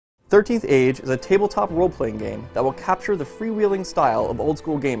13th Age is a tabletop role-playing game that will capture the freewheeling style of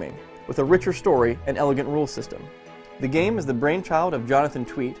old-school gaming, with a richer story and elegant rules system. The game is the brainchild of Jonathan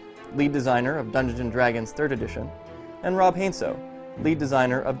Tweet, lead designer of Dungeons & Dragons 3rd Edition, and Rob Heinsoo, lead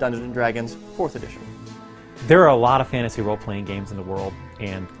designer of Dungeons & Dragons 4th Edition. There are a lot of fantasy role-playing games in the world,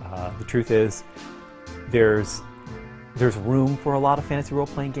 and the truth is, there's room for a lot of fantasy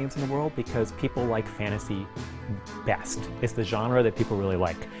role-playing games in the world because people like fantasy best. It's the genre that people really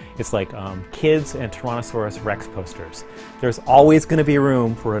like. It's like kids and Tyrannosaurus Rex posters. There's always going to be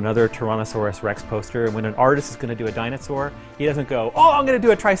room for another Tyrannosaurus Rex poster, and when an artist is going to do a dinosaur, he doesn't go, oh, I'm going to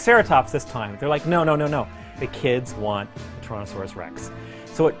do a Triceratops this time. They're like, no, no, no, no. The kids want a Tyrannosaurus Rex.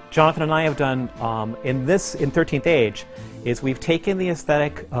 So what Jonathan and I have done in 13th Age is we've taken the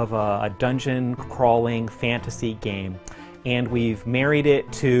aesthetic of a dungeon crawling fantasy game and we've married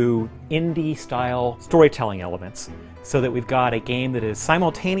it to indie style storytelling elements so that we've got a game that is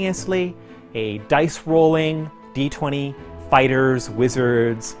simultaneously a dice rolling D20 fighters,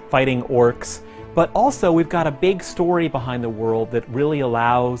 wizards, fighting orcs, but also we've got a big story behind the world that really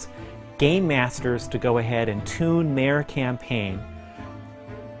allows game masters to go ahead and tune their campaign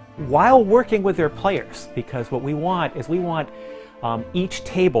while working with their players, because what we want is each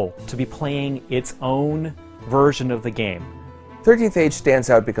table to be playing its own version of the game. 13th Age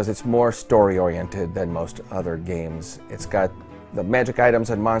stands out because it's more story-oriented than most other games. It's got the magic items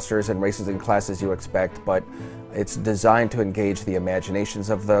and monsters and races and classes you expect, but it's designed to engage the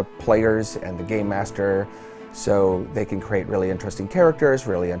imaginations of the players and the game master so they can create really interesting characters,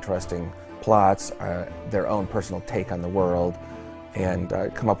 really interesting plots, their own personal take on the world, and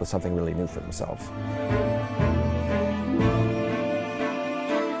come up with something really new for themselves.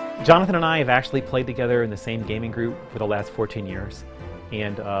 Jonathan and I have actually played together in the same gaming group for the last 14 years,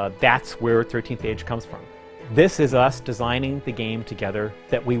 and that's where 13th Age comes from. This is us designing the game together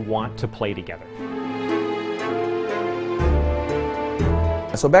that we want to play together.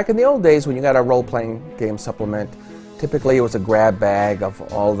 So back in the old days when you got a role-playing game supplement, typically it was a grab bag of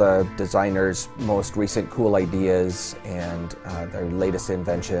all the designers' most recent cool ideas and their latest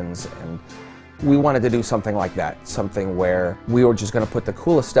inventions, and we wanted to do something like that, something where we were just going to put the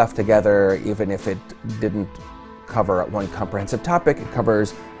coolest stuff together, even if it didn't cover one comprehensive topic. It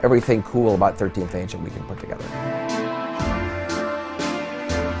covers everything cool about 13th Age that we can put together.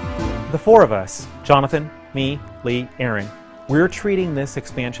 The four of us, Jonathan, me, Lee, Aaron, we're treating this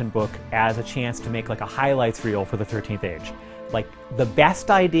expansion book as a chance to make like a highlights reel for the 13th Age. Like the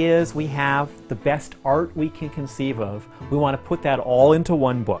best ideas we have, the best art we can conceive of, we want to put that all into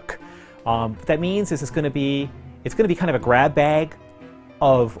one book. What that means is it's going to be kind of a grab bag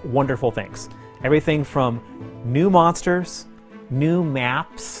of wonderful things. Everything from new monsters, new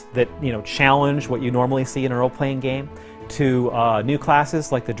maps that challenge what you normally see in a role-playing game, to new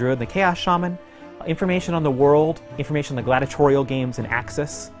classes like the Druid and the Chaos Shaman, information on the world, information on the gladiatorial games in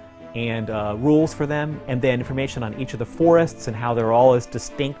Axis, and rules for them, and then information on each of the forests and how they're all as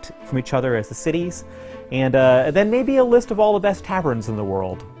distinct from each other as the cities, and then maybe a list of all the best taverns in the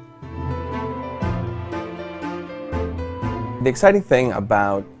world. The exciting thing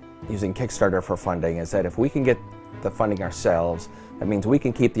about using Kickstarter for funding is that if we can get the funding ourselves, that means we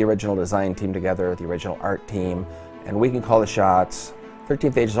can keep the original design team together, the original art team, and we can call the shots.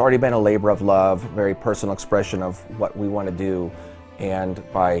 13th Age has already been a labor of love, very personal expression of what we want to do, and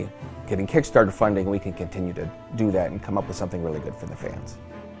by getting Kickstarter funding, we can continue to do that and come up with something really good for the fans.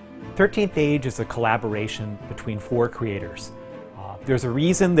 13th Age is a collaboration between four creators. There's a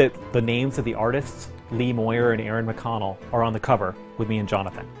reason that the names of the artists, Lee Moyer and Aaron McConnell, are on the cover with me and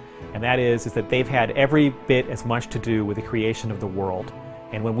Jonathan. And that is that they've had every bit as much to do with the creation of the world.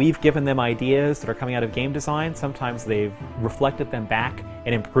 And when we've given them ideas that are coming out of game design, sometimes they've reflected them back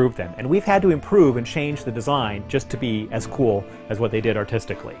and improved them. And we've had to improve and change the design just to be as cool as what they did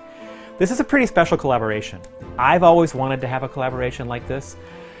artistically. This is a pretty special collaboration. I've always wanted to have a collaboration like this,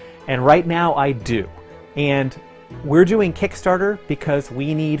 and right now I do. And we're doing Kickstarter because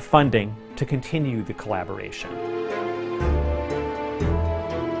we need funding to continue the collaboration.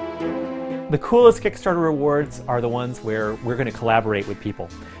 The coolest Kickstarter rewards are the ones where we're going to collaborate with people.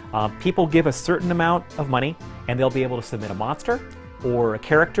 People give a certain amount of money and they'll be able to submit a monster or a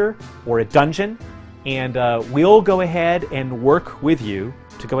character or a dungeon, and we'll go ahead and work with you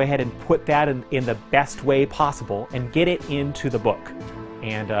to go ahead and put that in the best way possible and get it into the book.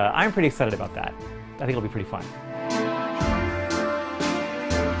 And I'm pretty excited about that. I think it'll be pretty fun.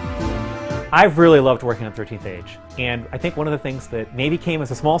 I've really loved working on 13th Age, and I think one of the things that maybe came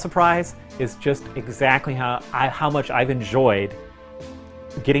as a small surprise is just exactly how much I've enjoyed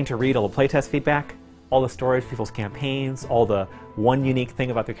getting to read all the playtest feedback, all the stories, people's campaigns, all the one unique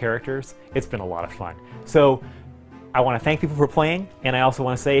thing about their characters, it's been a lot of fun. So I want to thank people for playing, and I also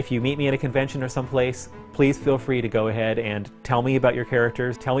want to say if you meet me at a convention or someplace, please feel free to go ahead and tell me about your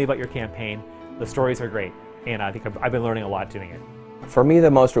characters, tell me about your campaign. The stories are great, and I think I've been learning a lot doing it. For me,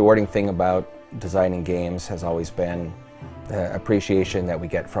 the most rewarding thing about designing games has always been the appreciation that we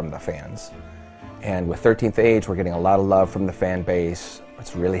get from the fans. And with 13th Age, we're getting a lot of love from the fan base.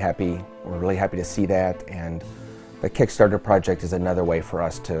 We're really happy to see that, and the Kickstarter project is another way for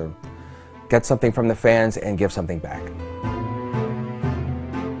us to get something from the fans and give something back.